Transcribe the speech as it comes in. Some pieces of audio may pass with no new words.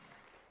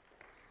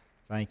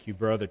Thank you,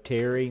 Brother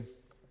Terry.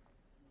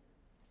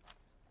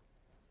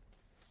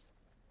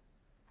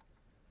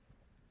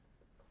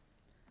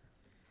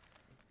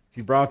 If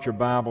you brought your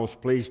Bibles,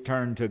 please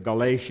turn to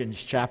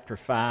Galatians chapter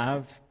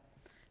 5.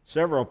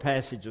 Several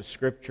passages of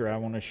Scripture I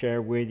want to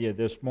share with you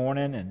this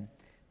morning,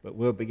 but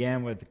we'll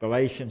begin with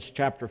Galatians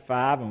chapter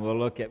 5, and we'll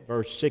look at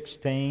verse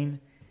 16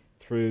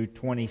 through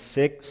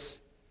 26.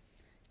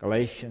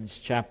 Galatians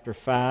chapter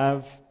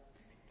 5,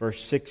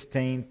 verse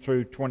 16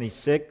 through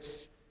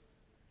 26.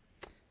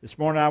 This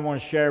morning I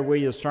want to share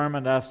with you a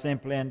sermon that I've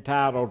simply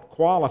entitled,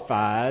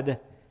 Qualified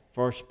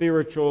for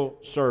Spiritual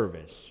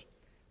Service.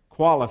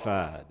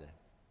 Qualified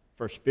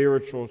for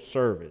spiritual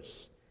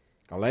service.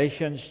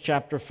 Galatians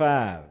chapter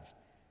 5,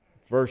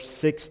 verse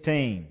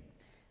 16.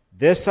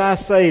 This I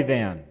say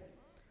then,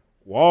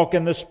 walk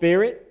in the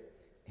Spirit,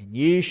 and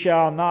ye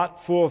shall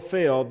not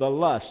fulfill the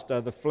lust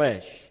of the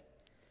flesh.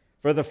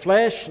 For the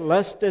flesh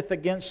lusteth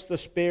against the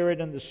Spirit,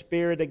 and the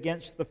Spirit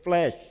against the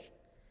flesh.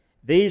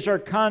 These are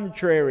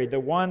contrary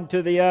the one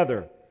to the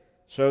other,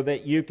 so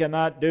that you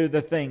cannot do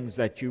the things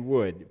that you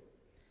would.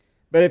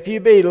 But if you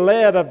be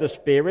led of the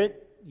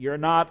Spirit, you're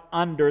not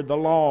under the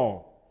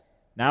law.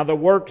 Now the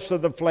works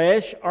of the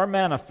flesh are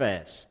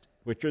manifest,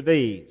 which are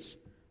these: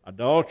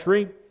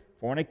 adultery,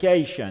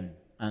 fornication,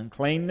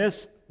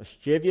 uncleanness,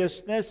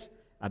 lasciviousness,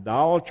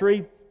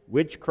 idolatry,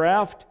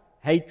 witchcraft,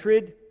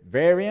 hatred,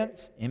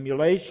 variance,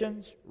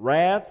 emulations,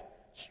 wrath,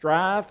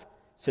 strife,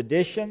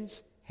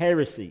 seditions,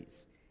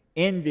 heresies,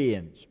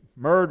 envyings,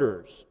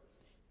 murders,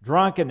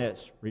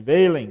 drunkenness,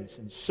 revilings,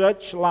 and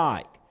such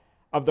like,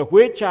 of the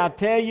which I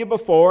tell you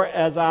before,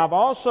 as I've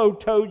also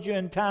told you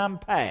in time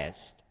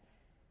past,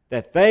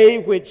 that they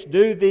which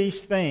do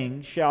these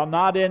things shall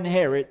not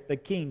inherit the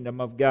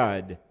kingdom of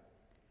God.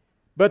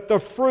 But the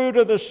fruit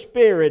of the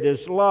Spirit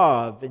is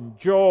love and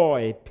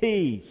joy,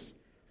 peace,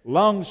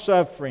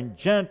 long-suffering,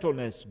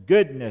 gentleness,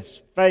 goodness,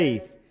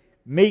 faith,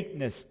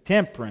 meekness,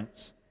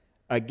 temperance.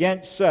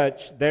 Against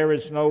such there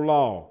is no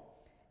law.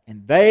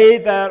 And they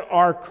that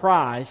are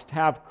Christ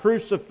have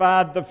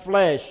crucified the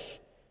flesh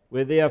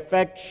with the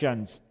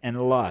affections and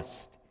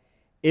lust.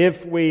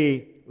 If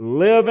we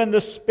live in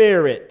the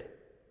Spirit,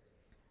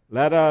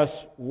 let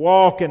us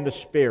walk in the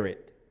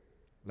Spirit.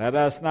 Let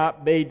us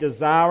not be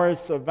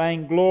desirous of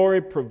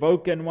vainglory,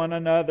 provoking one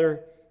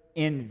another,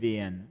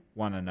 envying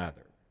one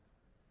another.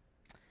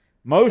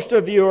 Most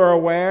of you are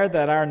aware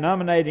that our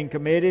nominating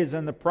committee is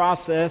in the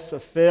process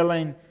of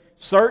filling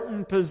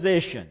certain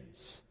positions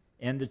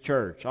in the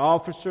church.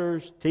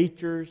 Officers,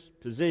 teachers,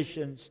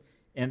 positions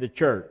in the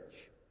church.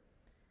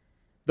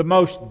 The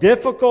most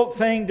difficult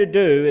thing to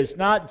do is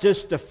not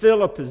just to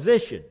fill a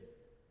position,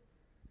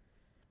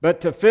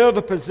 but to fill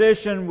the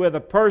position with a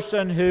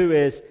person who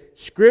is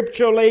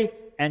scripturally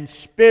and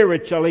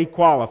spiritually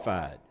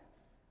qualified.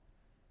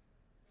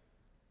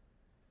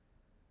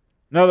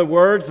 In other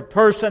words, a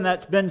person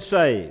that's been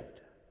saved.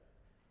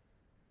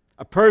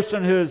 A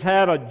person who has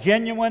had a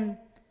genuine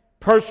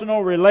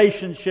personal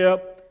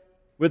relationship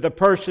with the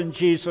person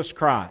Jesus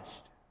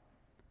Christ.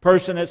 A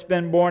person that's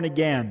been born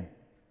again.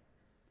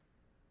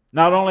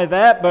 Not only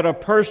that, but a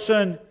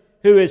person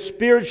who is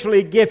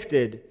spiritually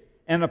gifted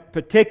in a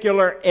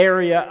particular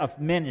area of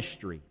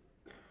ministry.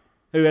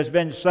 Who has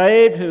been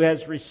saved, who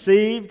has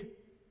received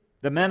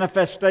the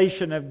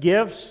manifestation of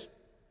gifts,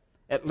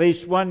 at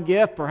least one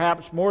gift,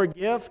 perhaps more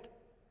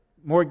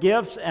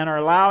gifts,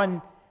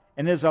 and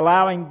is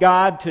allowing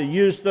God to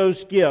use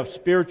those gifts,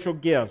 spiritual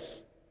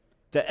gifts,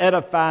 to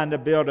edify and to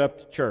build up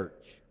the church.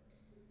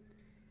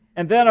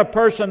 And then a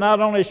person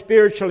not only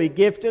spiritually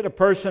gifted, a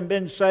person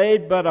been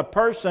saved, but a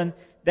person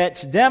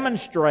that's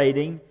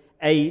demonstrating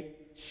a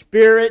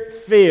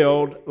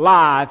Spirit-filled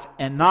life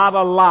and not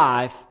a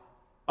life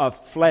of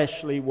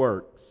fleshly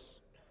works.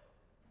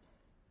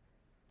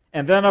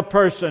 And then a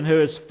person who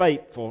is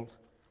faithful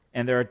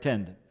in their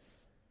attendance.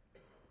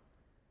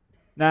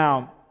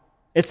 Now,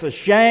 it's a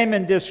shame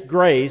and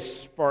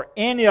disgrace for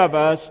any of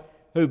us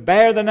who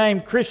bear the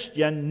name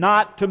Christian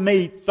not to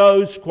meet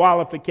those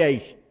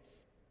qualifications.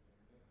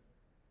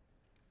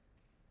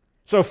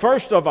 So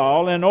first of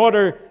all, in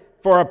order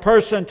for a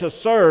person to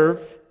serve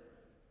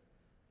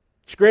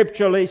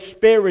scripturally,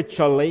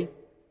 spiritually,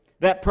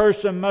 that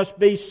person must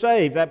be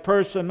saved. That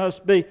person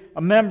must be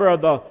a member of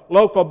the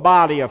local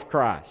body of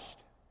Christ.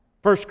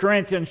 1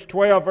 Corinthians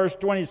 12 verse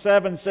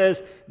 27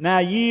 says, Now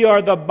ye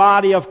are the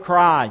body of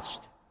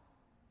Christ,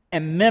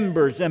 and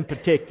members in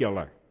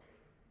particular.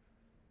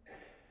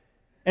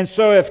 And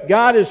so if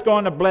God is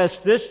going to bless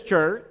this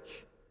church,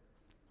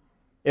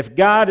 if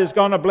God is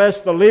going to bless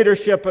the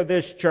leadership of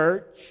this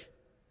church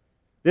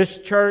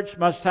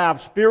must have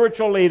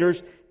spiritual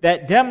leaders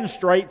that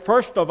demonstrate,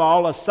 first of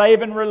all, a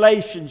saving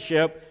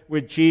relationship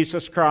with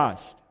Jesus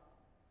Christ.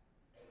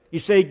 You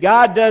see,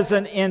 God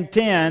doesn't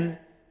intend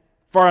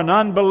for an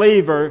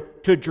unbeliever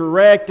to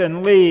direct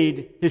and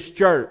lead His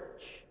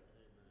church.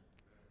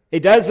 He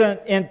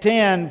doesn't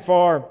intend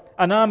for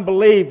an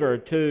unbeliever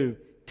to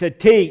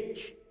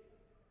teach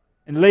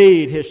and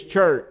lead His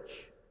church.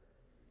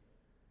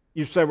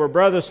 You say, well,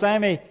 Brother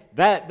Sammy,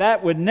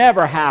 that would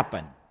never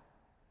happen.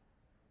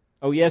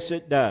 Oh, yes,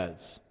 it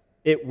does.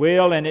 It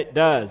will and it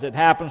does. It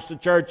happens to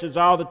churches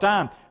all the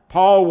time.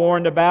 Paul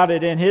warned about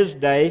it in his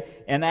day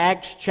in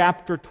Acts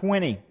chapter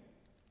 20.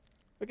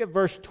 Look at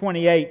verse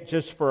 28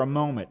 just for a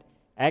moment.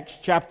 Acts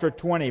chapter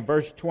 20,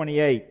 verse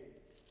 28.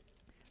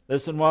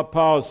 Listen what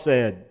Paul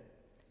said.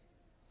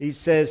 He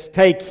says,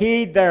 "Take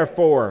heed,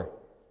 therefore,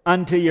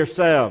 unto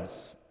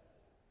yourselves,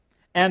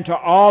 and to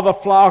all the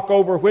flock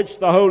over which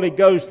the Holy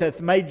Ghost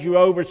hath made you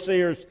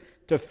overseers,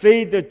 to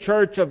feed the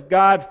church of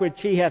God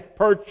which He hath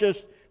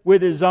purchased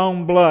with His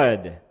own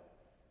blood.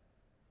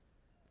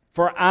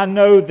 For I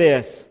know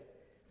this,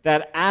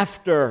 that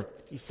after,"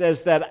 he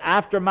says, "that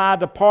after my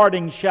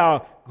departing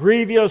shall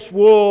grievous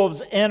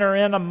wolves enter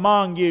in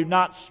among you,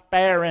 not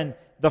sparing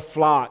the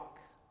flock."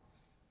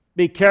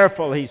 Be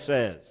careful, he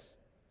says.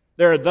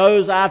 There are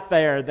those out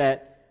there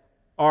that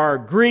are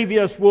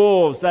grievous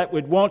wolves that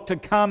would want to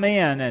come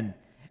in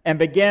and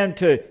begin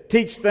to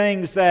teach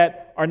things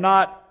that are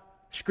not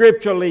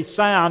scripturally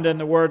sound in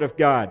the Word of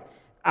God.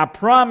 I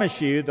promise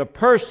you, the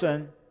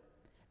person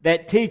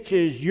that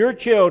teaches your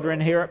children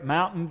here at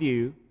Mountain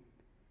View,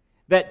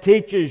 that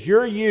teaches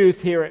your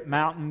youth here at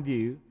Mountain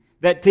View,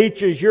 that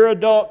teaches your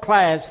adult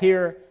class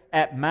here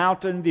at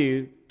Mountain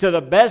View, to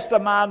the best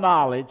of my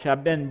knowledge,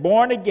 have been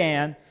born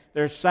again,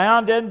 they're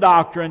sound in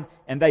doctrine,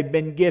 and they've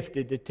been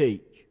gifted to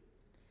teach.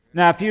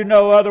 Now, if you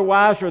know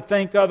otherwise or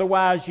think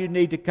otherwise, you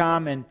need to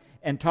come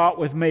and talk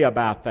with me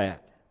about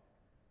that.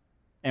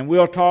 And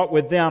we'll talk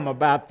with them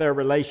about their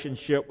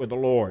relationship with the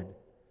Lord.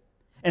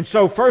 And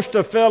so first,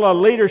 to fill a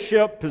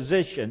leadership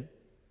position,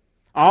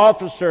 an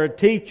officer, a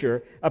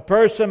teacher, a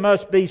person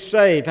must be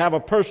saved, have a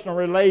personal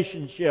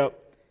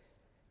relationship,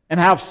 and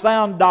have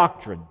sound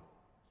doctrine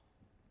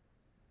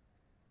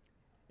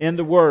in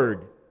the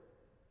Word.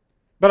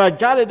 But I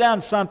jotted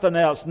down something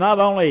else. Not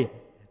only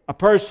a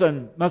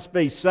person must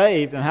be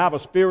saved and have a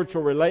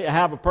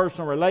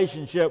personal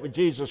relationship with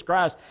Jesus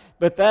Christ,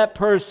 but that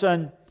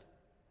person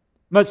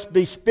must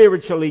be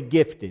spiritually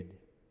gifted.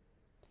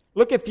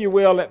 Look, if you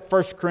will, at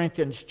 1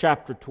 Corinthians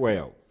chapter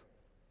 12.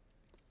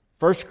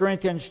 1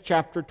 Corinthians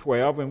chapter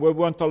 12, and we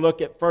want to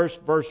look at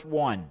first verse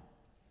 1.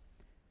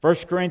 1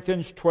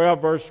 Corinthians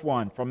 12, verse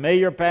 1.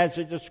 Familiar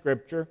passage of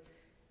Scripture.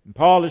 And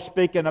Paul is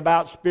speaking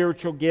about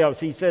spiritual gifts.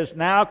 He says,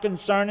 "Now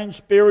concerning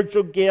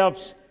spiritual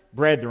gifts,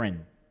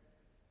 brethren,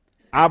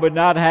 I would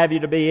not have you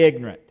to be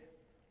ignorant."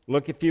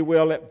 Look, if you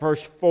will, at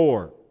verse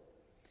 4.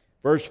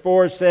 Verse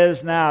 4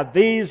 says, Now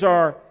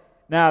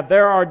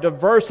there are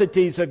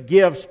diversities of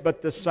gifts,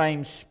 but the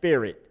same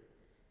Spirit.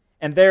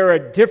 And there are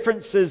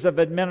differences of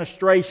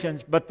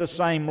administrations, but the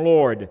same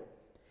Lord.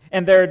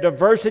 And there are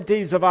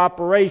diversities of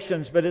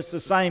operations, but it's the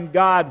same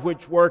God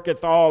which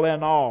worketh all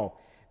in all.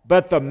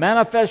 But the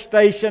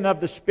manifestation of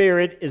the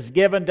Spirit is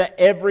given to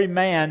every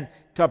man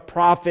to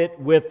profit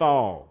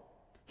withal.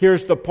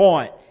 Here's the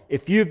point.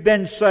 If you've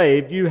been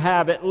saved, you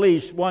have at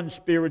least one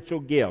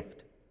spiritual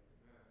gift.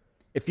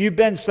 If you've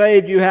been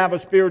saved, you have a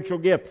spiritual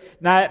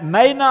gift. Now, it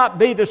may not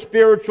be the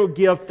spiritual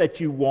gift that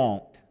you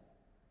want.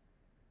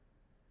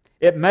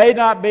 It may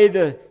not be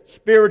the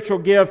spiritual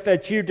gift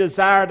that you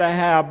desire to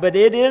have, but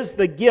it is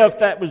the gift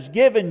that was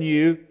given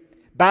you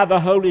by the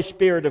Holy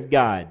Spirit of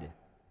God.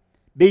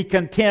 Be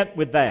content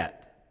with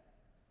that.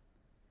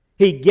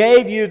 He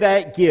gave you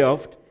that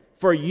gift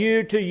for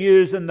you to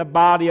use in the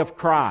body of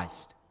Christ.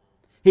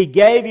 He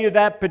gave you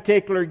that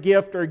particular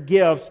gift or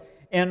gifts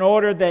in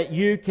order that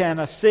you can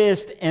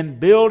assist in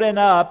building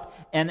up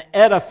and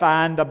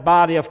edifying the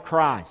body of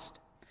Christ.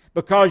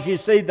 Because you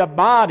see, the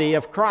body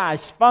of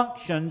Christ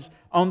functions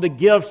on the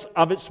gifts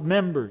of its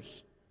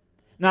members.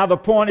 Now the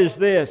point is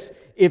this: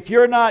 if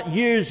you're not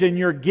using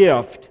your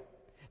gift,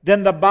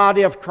 then the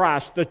body of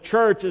Christ, the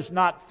church, is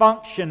not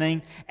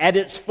functioning at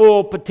its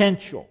full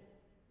potential.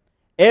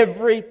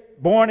 Every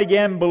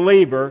born-again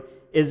believer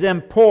is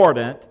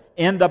important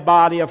in the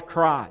body of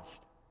Christ.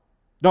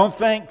 Don't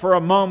think for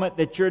a moment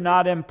that you're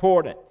not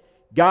important.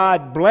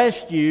 God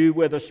blessed you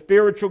with a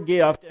spiritual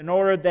gift in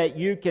order that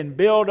you can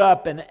build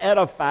up and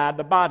edify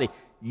the body.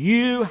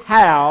 You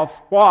have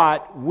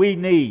what we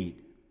need.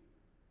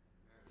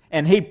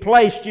 And He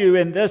placed you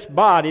in this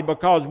body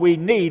because we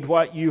need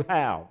what you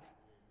have.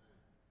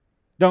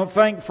 Don't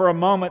think for a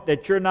moment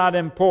that you're not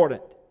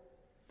important.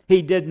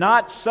 He did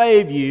not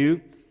save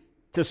you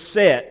to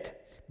sit,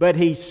 but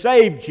He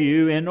saved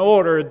you in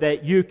order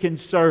that you can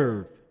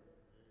serve.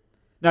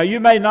 Now, you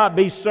may not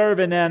be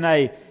serving in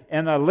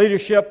a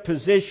leadership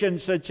position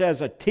such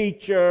as a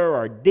teacher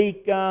or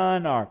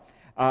deacon or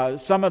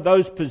some of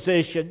those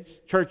positions,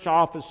 church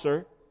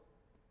officer,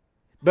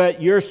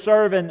 but you're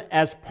serving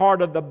as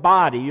part of the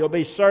body. You'll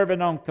be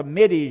serving on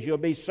committees. You'll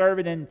be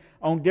serving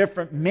on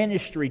different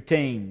ministry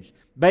teams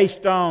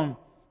based on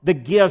the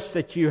gifts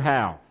that you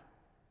have.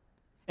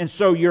 And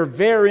so you're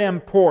very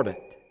important.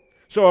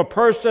 So a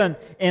person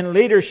in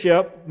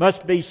leadership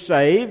must be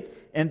saved,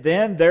 and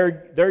then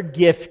they're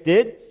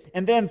gifted.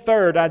 And then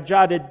third, I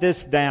jotted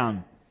this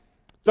down.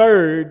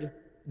 Third,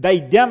 they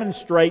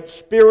demonstrate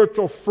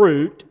spiritual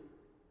fruit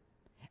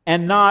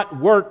and not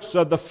works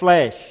of the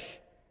flesh.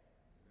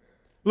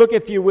 Look,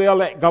 if you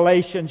will, at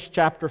Galatians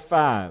chapter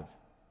 5.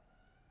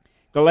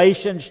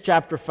 Galatians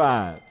chapter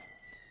 5.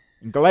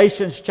 In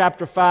Galatians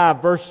chapter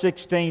 5, verse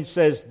 16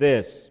 says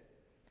this,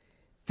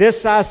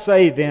 "This I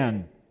say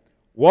then,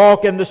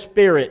 walk in the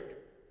Spirit,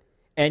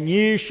 and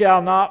you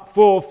shall not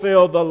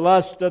fulfill the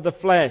lust of the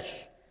flesh.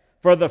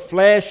 For the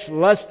flesh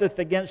lusteth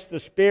against the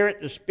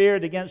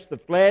Spirit against the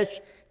flesh.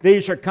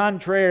 These are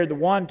contrary the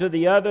one to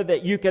the other,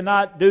 that you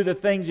cannot do the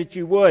things that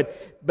you would.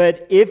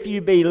 But if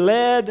you be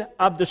led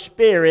of the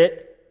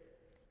Spirit,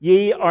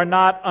 ye are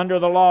not under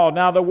the law.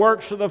 Now the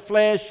works of the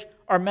flesh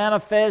are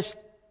manifest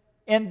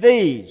in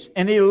these."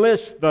 And he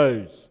lists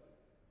those.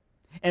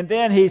 And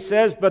then he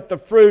says, "But the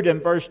fruit," in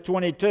verse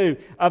 22,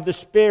 "of the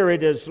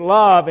Spirit is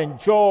love and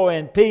joy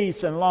and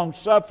peace and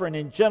long-suffering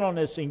and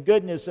gentleness and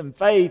goodness and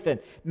faith and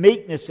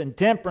meekness and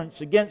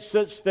temperance. Against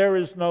such there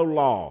is no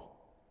law."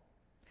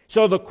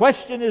 So the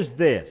question is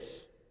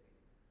this.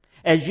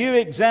 As you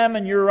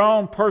examine your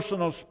own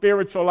personal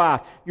spiritual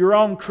life, your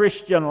own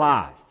Christian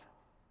life,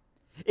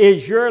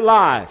 is your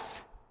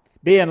life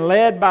being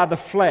led by the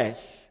flesh,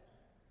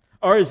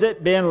 or is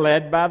it being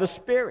led by the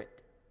Spirit?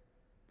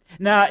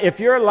 Now, if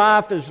your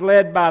life is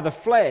led by the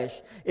flesh,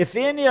 if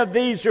any of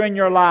these are in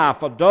your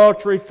life,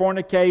 adultery,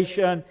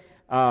 fornication,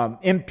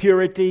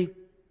 impurity,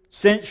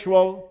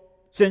 sensuality,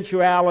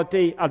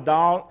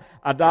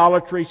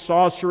 idolatry,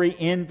 sorcery,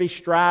 envy,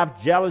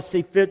 strife,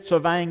 jealousy, fits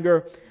of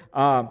anger,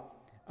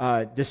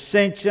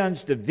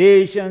 dissensions,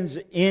 divisions,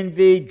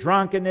 envy,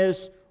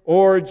 drunkenness,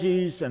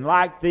 orgies, and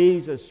like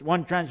these, as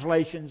one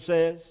translation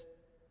says,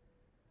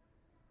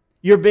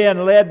 you're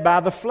being led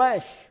by the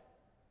flesh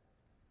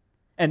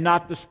and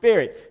not the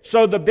Spirit.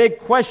 So the big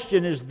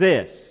question is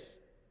this.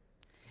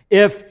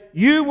 If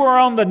you were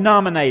on the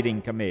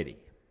nominating committee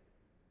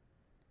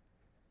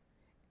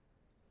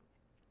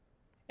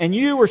and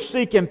you were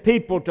seeking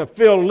people to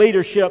fill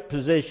leadership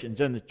positions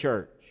in the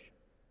church,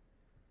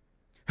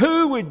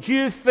 who would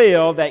you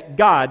feel that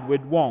God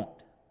would want?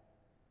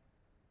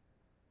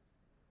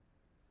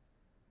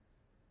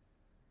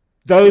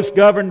 Those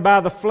governed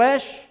by the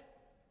flesh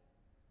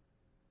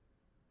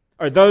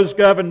or those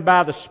governed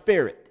by the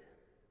Spirit?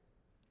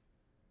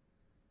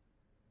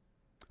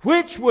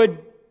 Which would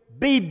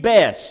be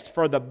best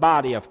for the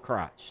body of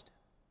Christ?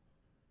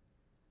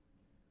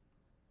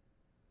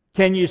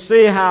 Can you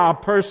see how a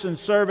person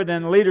serving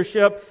in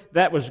leadership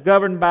that was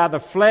governed by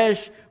the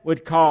flesh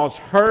would cause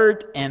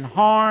hurt and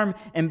harm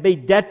and be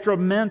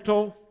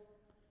detrimental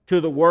to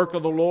the work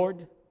of the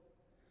Lord?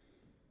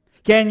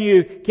 Can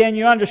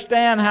you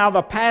understand how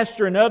the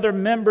pastor and other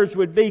members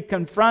would be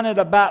confronted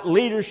about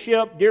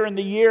leadership during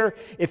the year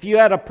if you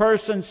had a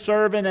person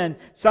serving in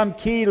some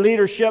key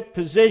leadership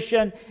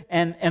position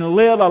and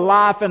live a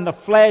life in the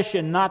flesh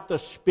and not the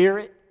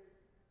Spirit?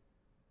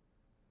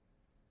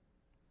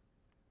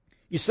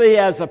 You see,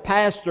 as a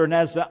pastor and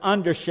as the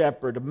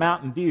under-shepherd of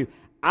Mountain View,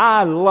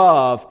 I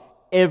love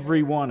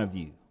every one of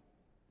you.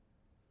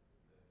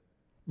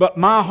 But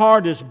my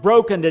heart is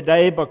broken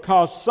today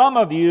because some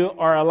of you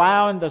are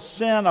allowing the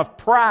sin of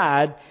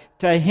pride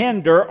to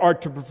hinder or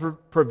to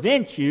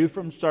prevent you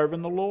from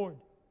serving the Lord.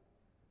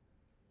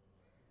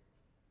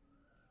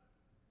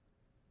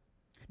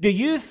 Do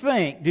you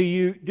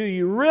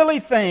really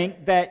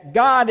think that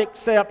God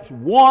accepts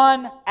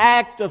one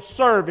act of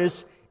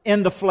service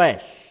in the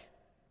flesh?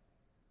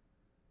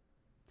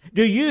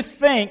 Do you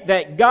think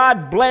that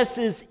God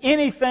blesses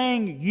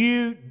anything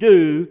you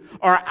do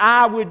or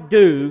I would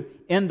do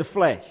in the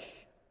flesh?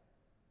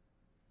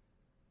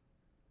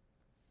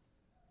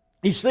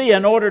 You see,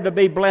 in order to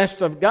be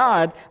blessed of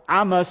God,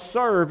 I must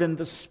serve in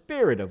the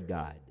Spirit of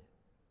God.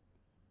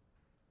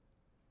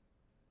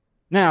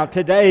 Now,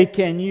 today,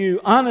 can you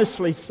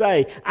honestly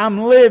say,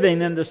 I'm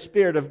living in the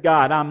Spirit of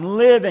God. I'm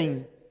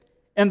living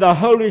in the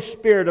Holy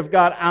Spirit of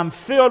God. I'm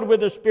filled with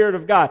the Spirit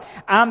of God.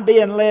 I'm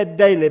being led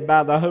daily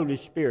by the Holy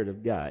Spirit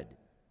of God.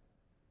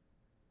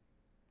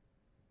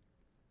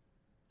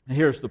 And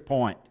here's the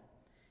point.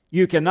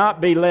 You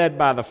cannot be led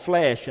by the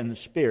flesh and the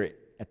Spirit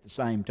at the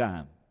same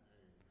time.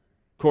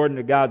 According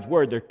to God's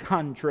Word, they're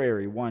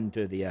contrary one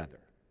to the other.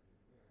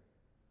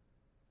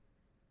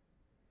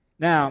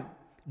 Now,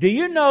 do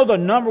you know the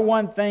number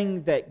one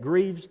thing that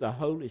grieves the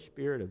Holy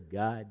Spirit of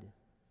God?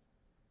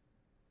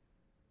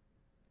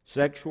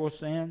 Sexual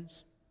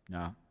sins?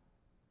 No.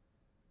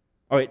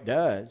 Oh, it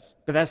does,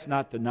 but that's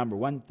not the number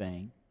one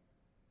thing.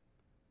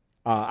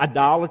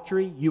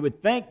 Idolatry, you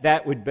would think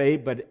that would be,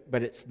 but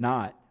it's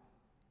not.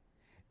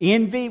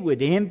 Envy,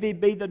 would envy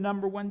be the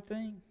number one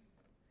thing?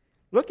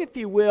 Look, if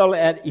you will,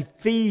 at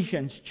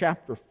Ephesians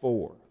chapter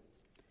 4.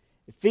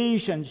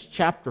 Ephesians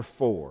chapter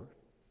 4.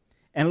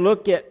 And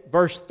look at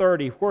verse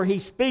 30, where he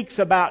speaks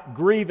about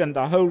grieving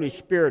the Holy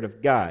Spirit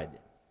of God.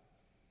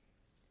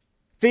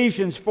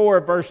 Ephesians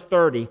 4, verse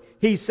 30,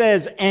 he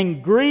says,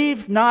 "And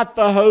grieve not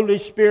the Holy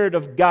Spirit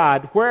of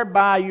God,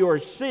 whereby you are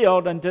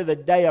sealed unto the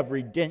day of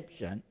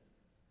redemption."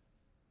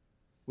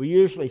 We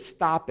usually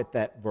stop at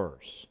that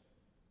verse.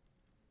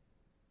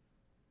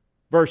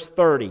 Verse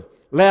 30,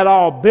 "Let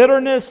all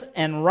bitterness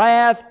and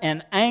wrath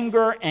and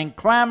anger and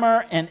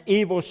clamor and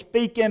evil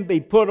speaking be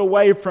put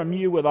away from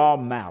you with all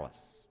malice."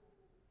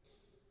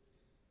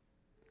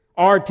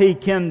 R.T.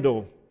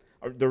 Kendall,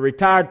 the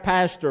retired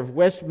pastor of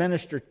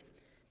Westminster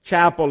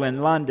Chapel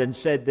in London,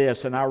 said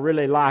this, and I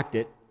really liked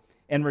it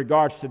in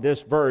regards to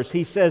this verse.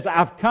 He says,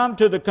 I've come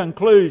to the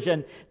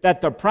conclusion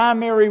that the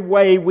primary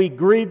way we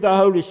grieve the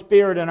Holy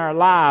Spirit in our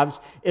lives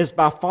is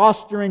by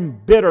fostering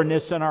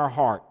bitterness in our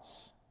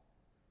hearts.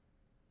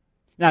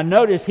 Now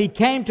notice, he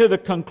came to the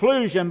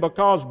conclusion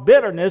because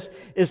bitterness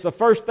is the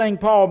first thing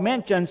Paul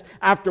mentions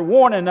after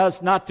warning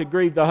us not to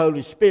grieve the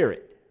Holy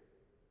Spirit.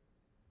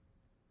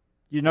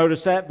 You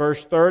notice that,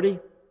 verse 30,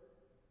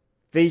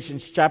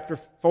 Ephesians chapter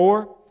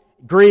 4.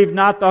 Grieve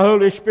not the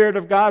Holy Spirit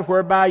of God,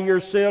 whereby you're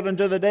sealed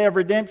unto the day of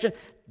redemption.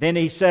 Then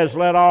he says,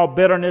 let all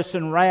bitterness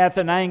and wrath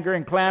and anger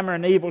and clamor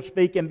and evil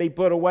speaking be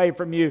put away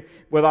from you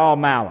with all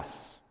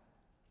malice.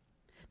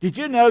 Did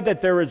you know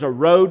that there is a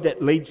road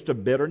that leads to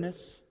bitterness?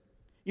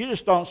 You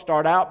just don't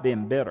start out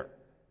being bitter.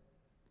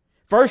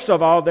 First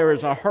of all, there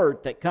is a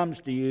hurt that comes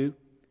to you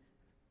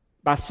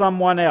by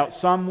someone else.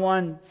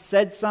 Someone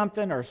said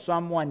something or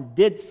someone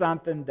did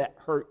something that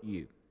hurt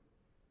you.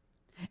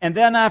 And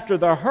then after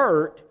the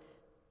hurt,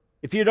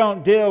 if you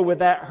don't deal with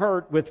that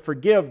hurt with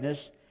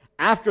forgiveness,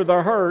 after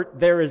the hurt,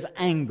 there is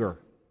anger.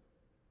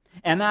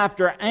 And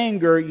after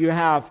anger, you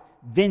have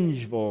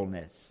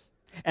vengefulness.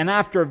 And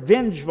after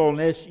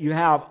vengefulness, you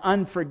have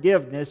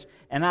unforgiveness.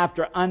 And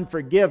after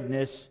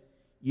unforgiveness,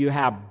 you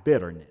have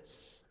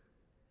bitterness.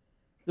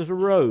 There's a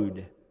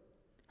road.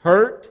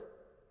 Hurt,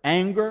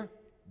 anger,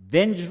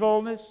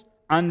 vengefulness,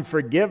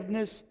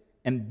 unforgiveness,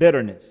 and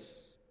bitterness.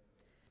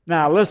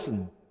 Now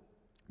listen,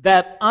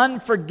 that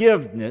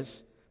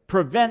unforgiveness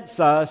prevents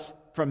us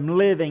from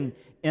living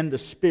in the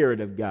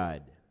Spirit of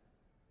God.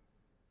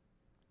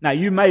 Now,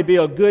 you may be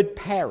a good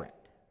parent.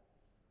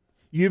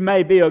 You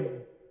may be a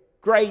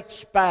great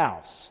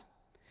spouse.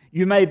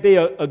 You may be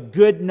a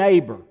good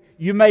neighbor.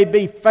 You may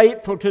be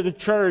faithful to the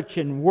church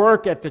and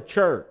work at the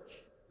church.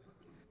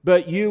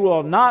 But you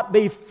will not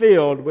be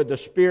filled with the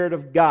Spirit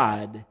of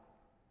God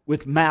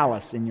with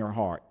malice in your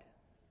heart.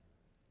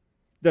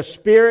 The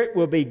Spirit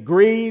will be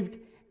grieved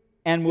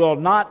and will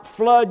not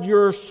flood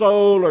your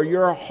soul or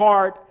your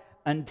heart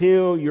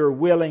until you're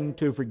willing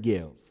to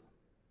forgive.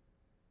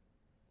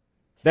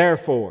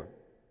 Therefore,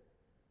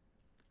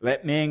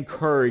 let me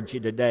encourage you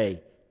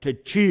today to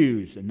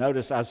choose, and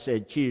notice I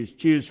said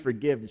choose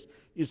forgiveness.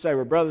 You say,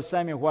 well, Brother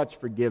Samuel, what's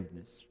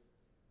forgiveness?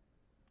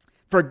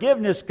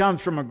 Forgiveness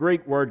comes from a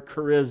Greek word,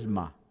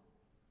 charisma,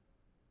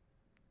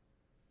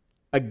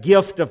 a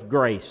gift of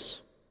grace.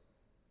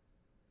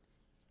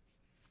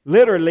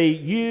 Literally,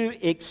 you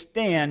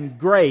extend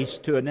grace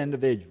to an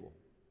individual.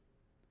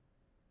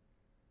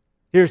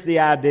 Here's the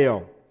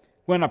ideal.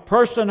 When a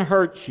person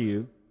hurts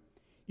you,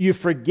 you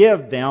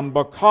forgive them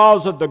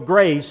because of the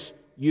grace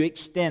you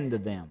extend to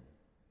them.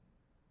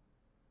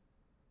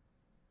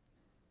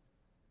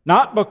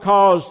 Not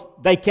because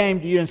they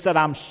came to you and said,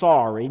 I'm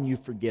sorry, and you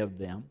forgive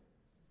them.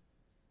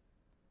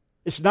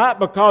 It's not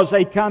because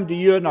they come to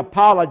you and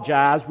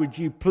apologize, would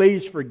you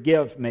please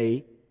forgive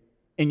me,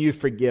 and you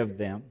forgive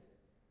them.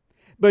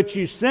 But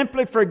you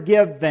simply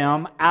forgive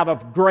them out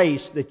of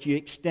grace that you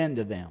extend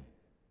to them.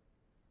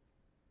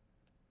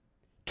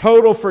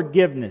 Total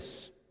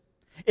forgiveness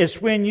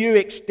is when you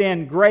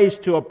extend grace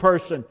to a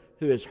person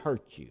who has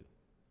hurt you.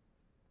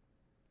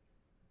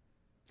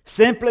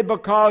 Simply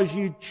because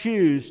you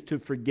choose to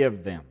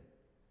forgive them.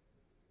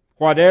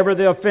 Whatever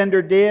the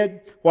offender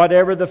did,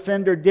 whatever the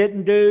offender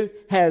didn't do,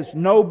 has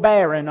no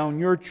bearing on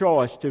your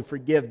choice to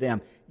forgive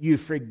them. You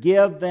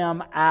forgive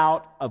them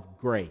out of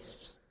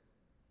grace.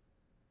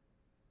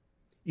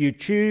 You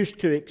choose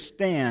to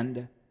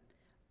extend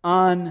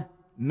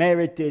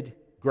unmerited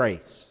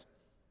grace.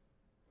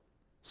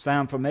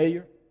 Sound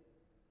familiar?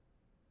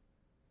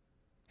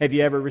 Have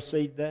you ever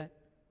received that?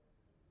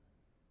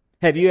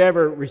 Have you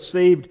ever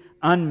received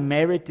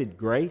unmerited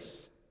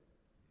grace?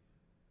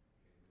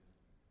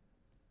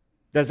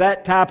 Does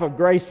that type of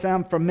grace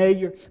sound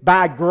familiar?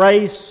 By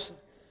grace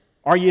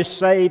are you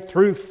saved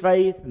through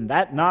faith, and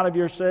that not of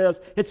yourselves.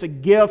 It's a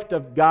gift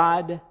of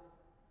God.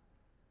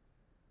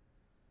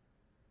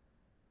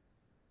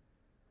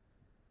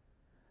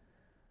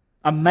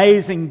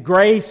 Amazing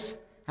grace,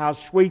 how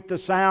sweet the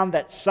sound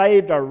that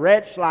saved a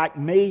wretch like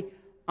me.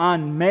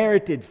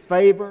 Unmerited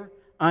favor,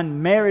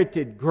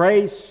 unmerited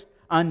grace,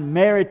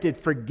 unmerited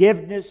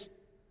forgiveness.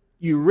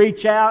 You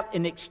reach out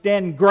and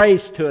extend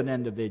grace to an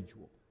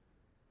individual.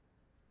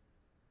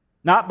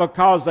 Not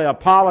because they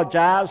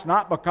apologize,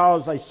 not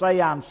because they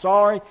say I'm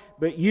sorry,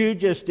 but you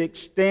just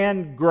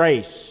extend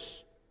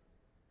grace.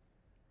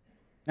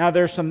 Now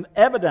there's some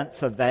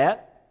evidence of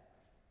that,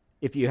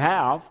 if you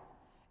have.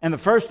 And the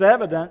first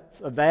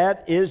evidence of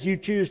that is you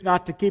choose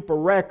not to keep a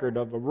record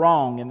of a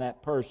wrong in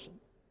that person.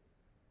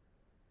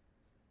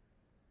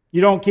 You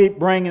don't keep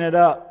bringing it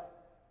up.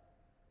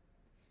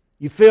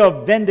 You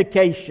feel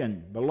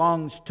vindication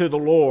belongs to the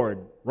Lord,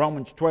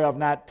 Romans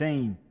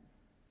 12:19.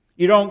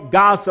 You don't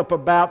gossip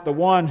about the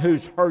one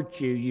who's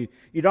hurt you.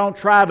 You don't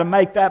try to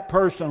make that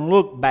person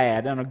look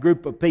bad in a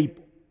group of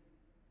people.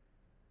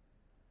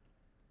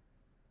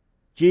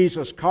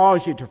 Jesus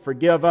calls you to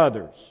forgive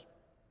others.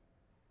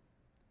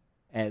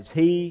 as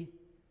He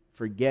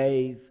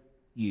forgave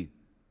you.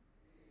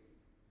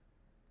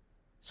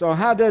 So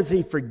how does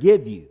He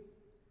forgive you?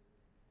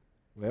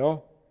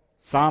 Well,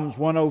 Psalms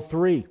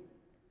 103.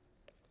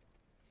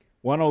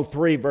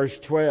 103 verse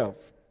 12.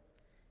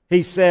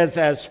 He says,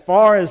 as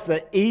far as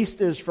the east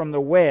is from the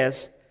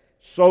west,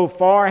 so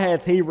far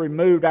hath He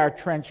removed our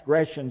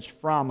transgressions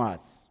from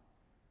us.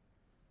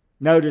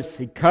 Notice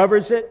He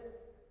covers it,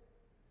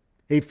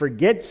 He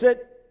forgets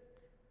it,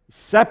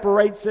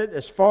 separates it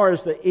as far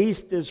as the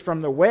east is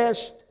from the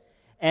west,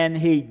 and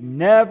He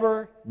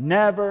never,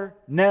 never,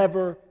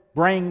 never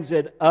brings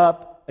it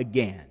up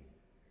again.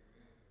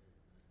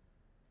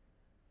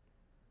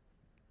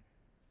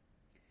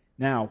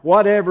 Now,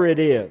 whatever it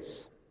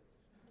is,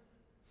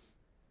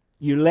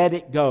 you let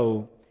it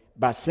go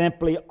by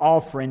simply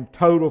offering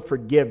total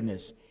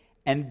forgiveness.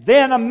 And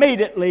then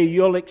immediately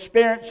you'll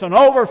experience an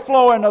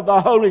overflowing of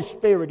the Holy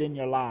Spirit in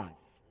your life.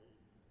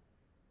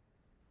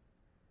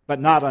 But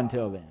not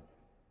until then.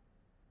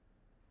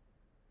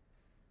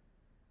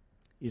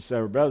 You say,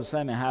 well, Brother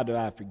Sammy, how do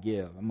I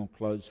forgive? I'm going to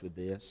close with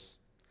this.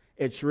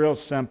 It's real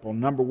simple.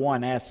 Number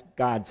one, ask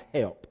God's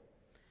help.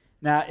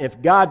 Now,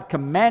 if God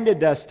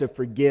commanded us to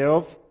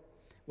forgive,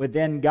 well,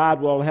 then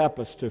God will help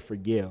us to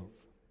forgive.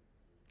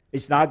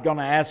 He's not going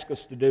to ask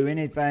us to do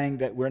anything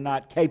that we're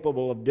not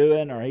capable of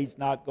doing, or He's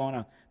not going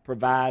to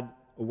provide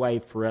a way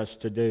for us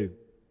to do.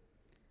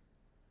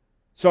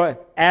 So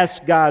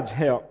ask God's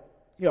help.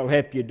 He'll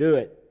help you do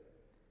it.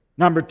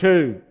 Number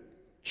two,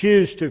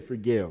 choose to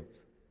forgive.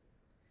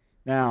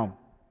 Now,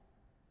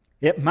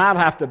 it might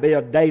have to be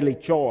a daily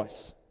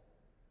choice.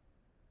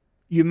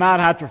 You might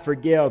have to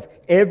forgive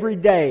every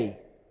day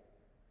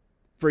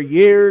for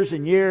years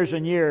and years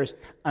and years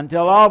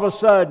until all of a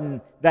sudden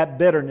that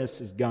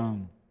bitterness is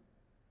gone.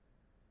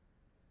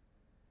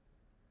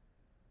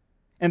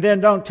 And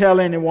then don't tell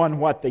anyone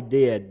what they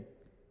did.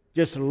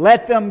 Just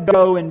let them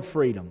go in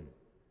freedom.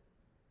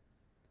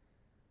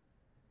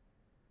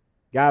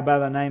 A guy by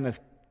the name of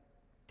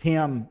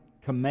Tim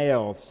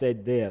Kamel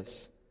said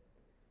this.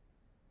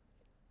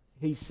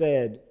 He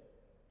said,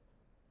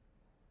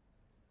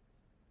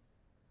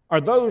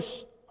 Are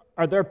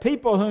there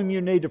people whom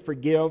you need to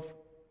forgive?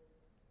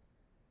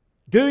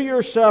 Do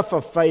yourself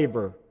a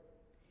favor.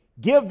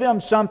 Give them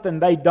something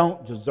they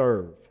don't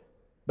deserve,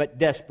 but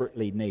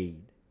desperately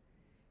need.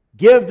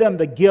 Give them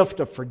the gift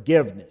of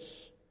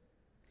forgiveness.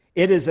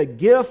 It is a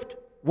gift,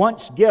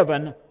 once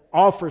given,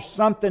 offers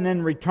something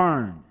in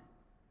return.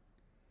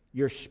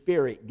 Your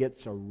spirit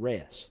gets a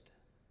rest.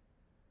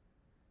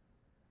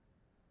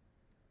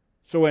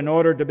 So in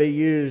order to be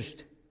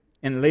used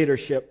in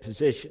leadership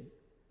position,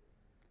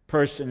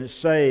 person is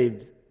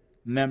saved,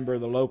 member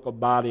of the local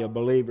body of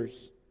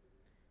believers,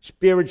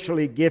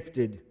 spiritually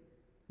gifted,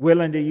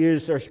 willing to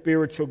use their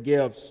spiritual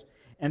gifts,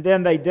 and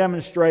then they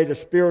demonstrate a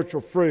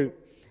spiritual fruit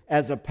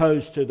as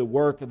opposed to the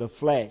work of the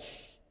flesh.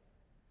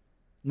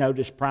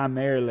 Notice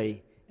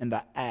primarily in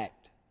the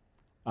act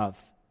of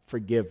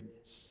forgiveness.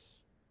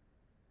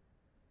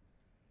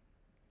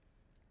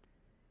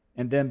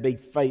 And then be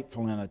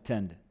faithful in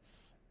attendance.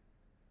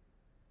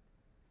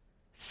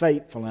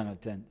 Faithful in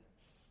attendance.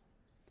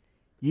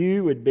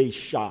 You would be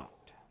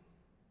shocked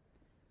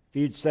if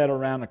you'd sit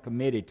around a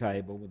committee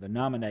table with a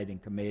nominating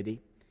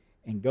committee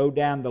and go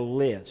down the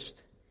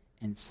list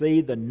and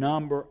see the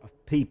number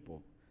of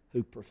people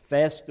who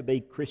profess to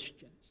be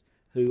Christians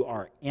who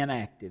are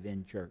inactive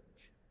in church.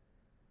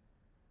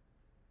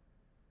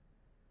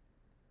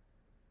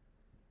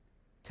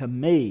 To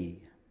me,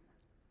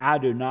 I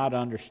do not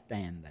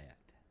understand that.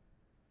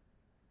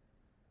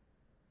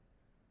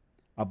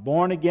 A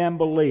born-again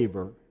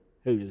believer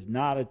who does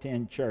not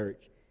attend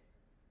church,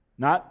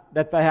 not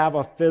that they have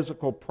a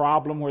physical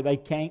problem where they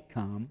can't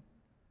come,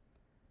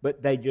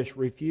 but they just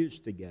refuse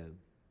to go.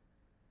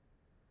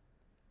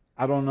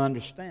 I don't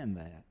understand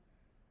that.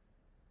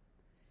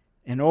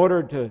 In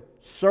order to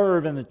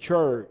serve in the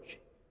church,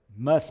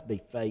 you must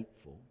be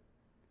faithful.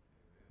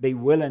 Be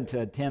willing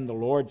to attend the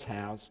Lord's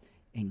house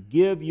and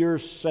give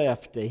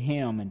yourself to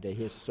Him and to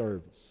His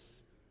service.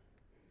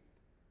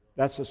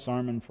 That's a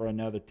sermon for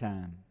another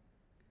time.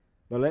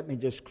 But let me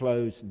just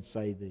close and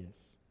say this.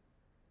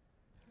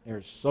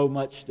 There's so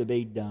much to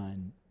be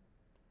done.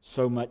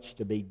 So much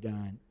to be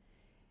done.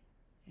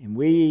 And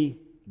we,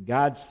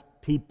 God's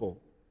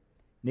people,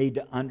 need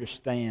to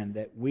understand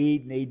that we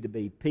need to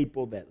be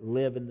people that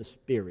live in the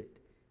Spirit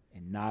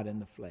and not in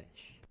the flesh.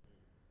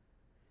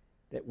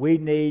 That we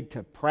need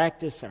to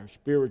practice our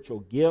spiritual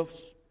gifts.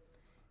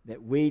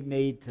 That we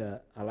need to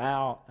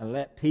allow and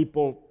let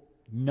people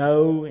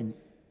know in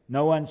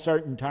no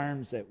uncertain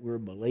terms that we're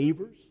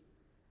believers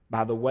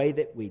by the way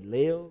that we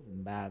live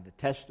and by the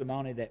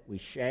testimony that we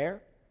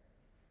share.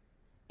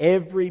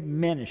 Every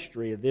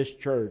ministry of this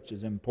church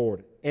is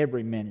important.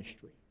 Every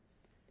ministry.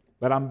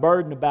 But I'm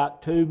burdened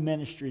about two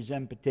ministries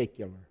in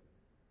particular.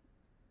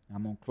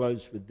 I'm going to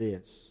close with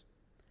this.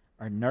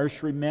 Our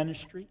nursery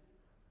ministry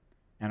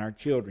and our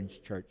children's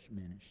church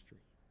ministry.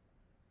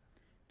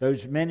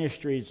 Those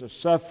ministries are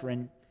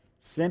suffering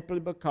simply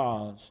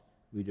because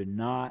we do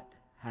not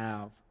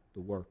have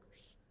the workers.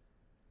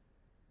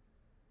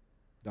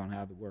 don't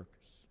have the workers.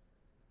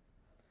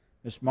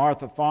 Miss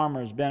Martha Farmer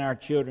has been our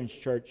children's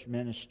church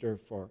minister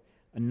for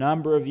a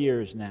number of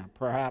years now,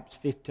 perhaps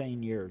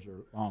 15 years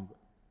or longer.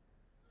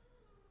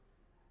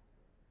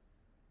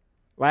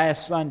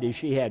 Last Sunday,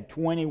 she had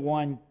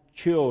 21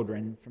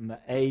 children from the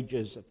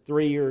ages of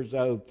 3 years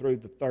old through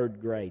the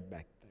 3rd grade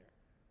back there.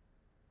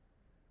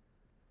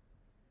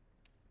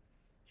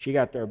 She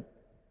got their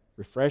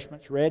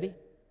refreshments ready.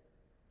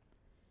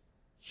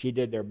 She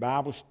did their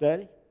Bible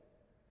study.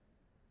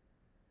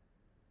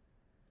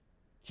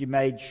 She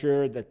made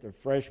sure that the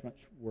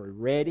refreshments were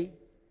ready.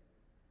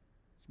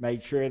 She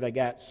made sure they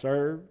got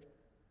served.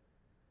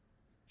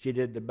 She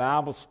did the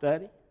Bible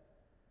study.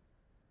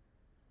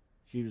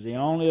 She was the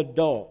only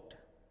adult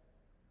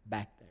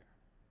back there.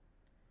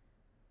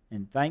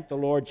 And thank the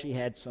Lord she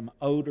had some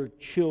older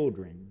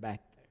children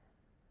back there.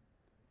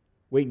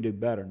 We can do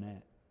better than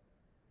that.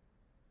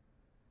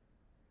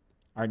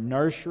 Our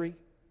nursery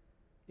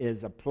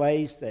is a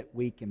place that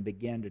we can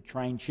begin to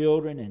train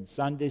children in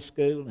Sunday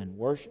school and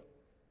worship.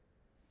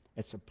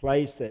 It's a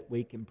place that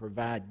we can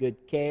provide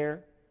good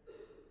care,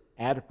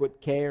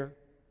 adequate care,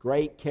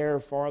 great care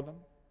for them.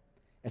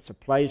 It's a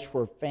place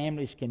where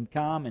families can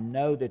come and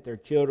know that their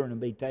children will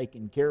be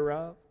taken care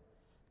of.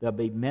 They'll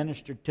be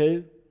ministered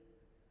to.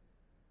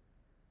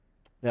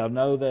 They'll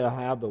know they'll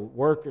have the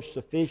workers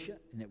sufficient,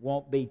 and it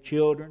won't be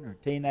children or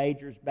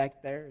teenagers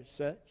back there as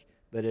such,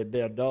 but it'll be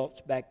adults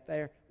back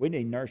there. We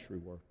need nursery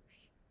workers.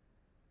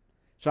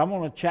 So I'm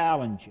going to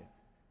challenge you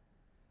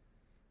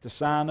to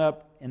sign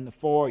up in the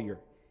foyer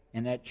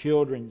in that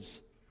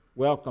children's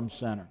welcome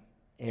center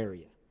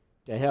area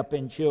to help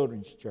in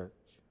children's church.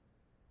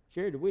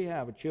 Sherry, do we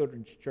have a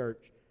children's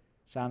church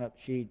sign-up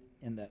sheet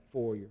in that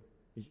foyer?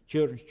 Is it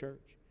children's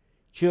church?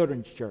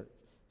 Children's church.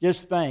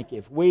 Just think,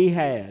 if we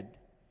had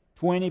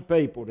 20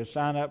 people to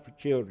sign up for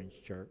children's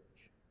church,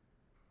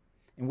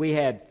 and we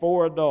had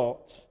 4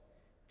 adults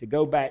to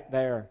go back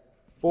there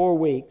 4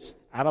 weeks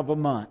out of a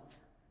month,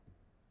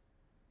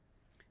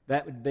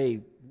 that would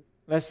be,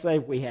 let's say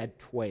if we had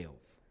 12.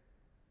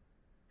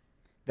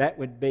 That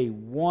would be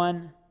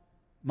 1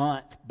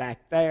 month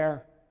back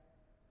there,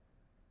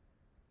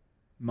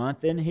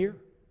 month in here.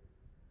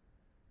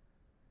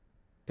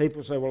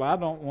 People say, well, I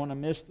don't want to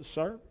miss the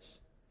service.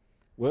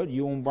 Well,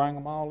 you want to bring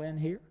them all in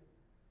here?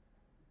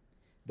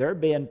 They're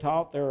being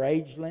taught their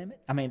age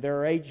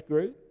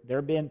group.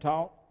 They're being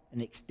taught an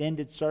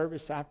extended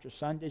service after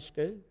Sunday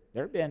school.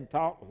 They're being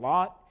taught a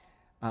lot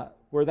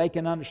where they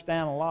can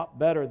understand a lot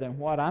better than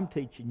what I'm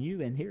teaching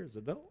you in here as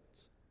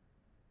adults.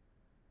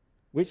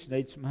 We just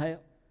need some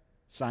help.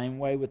 Same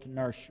way with the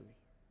nursery.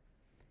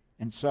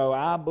 And so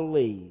I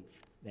believe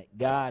that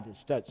God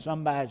has touched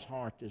somebody's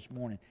heart this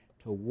morning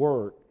to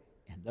work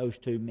in those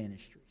 2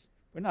 ministries.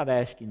 We're not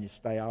asking you to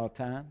stay all the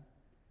time,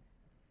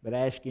 but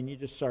asking you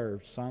to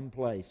serve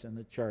someplace in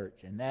the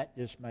church, and that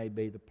just may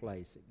be the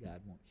place that God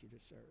wants you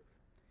to serve.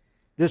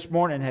 This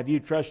morning, have you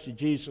trusted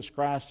Jesus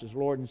Christ as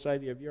Lord and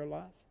Savior of your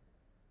life?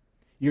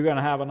 You're going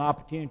to have an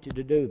opportunity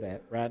to do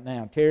that right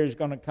now. Terry's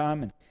going to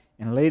come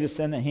and lead us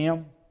in a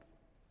hymn.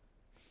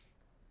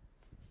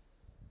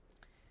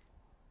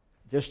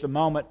 Just a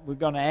moment, we're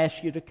going to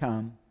ask you to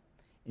come.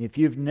 If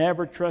you've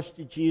never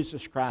trusted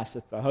Jesus Christ,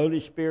 if the Holy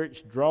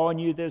Spirit's drawing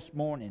you this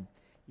morning,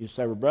 you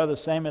say, well, Brother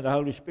Sammy, the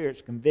Holy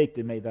Spirit's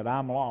convicted me that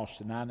I'm lost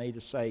and I need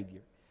a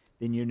Savior.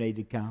 Then you need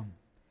to come.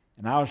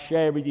 And I'll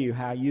share with you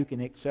how you can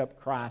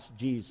accept Christ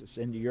Jesus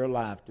into your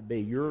life to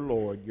be your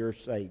Lord, your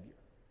Savior.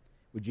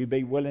 Would you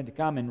be willing to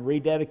come in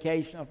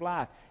rededication of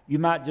life? You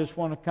might just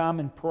want to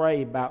come and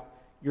pray about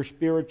your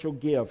spiritual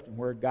gift and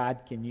where God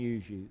can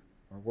use you,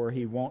 or where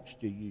He wants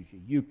to use you.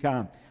 You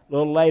come. A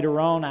little later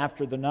on,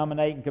 after the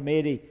nominating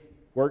committee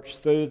works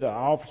through the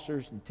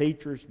officers and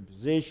teachers and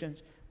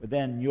positions, but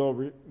then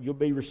you'll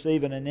be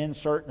receiving an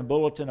insert in a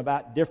bulletin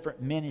about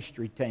different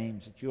ministry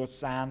teams that you'll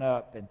sign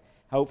up and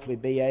hopefully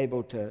be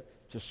able to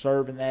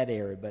serve in that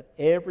area. But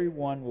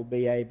everyone will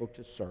be able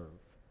to serve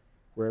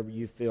wherever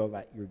you feel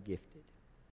that you're gifted.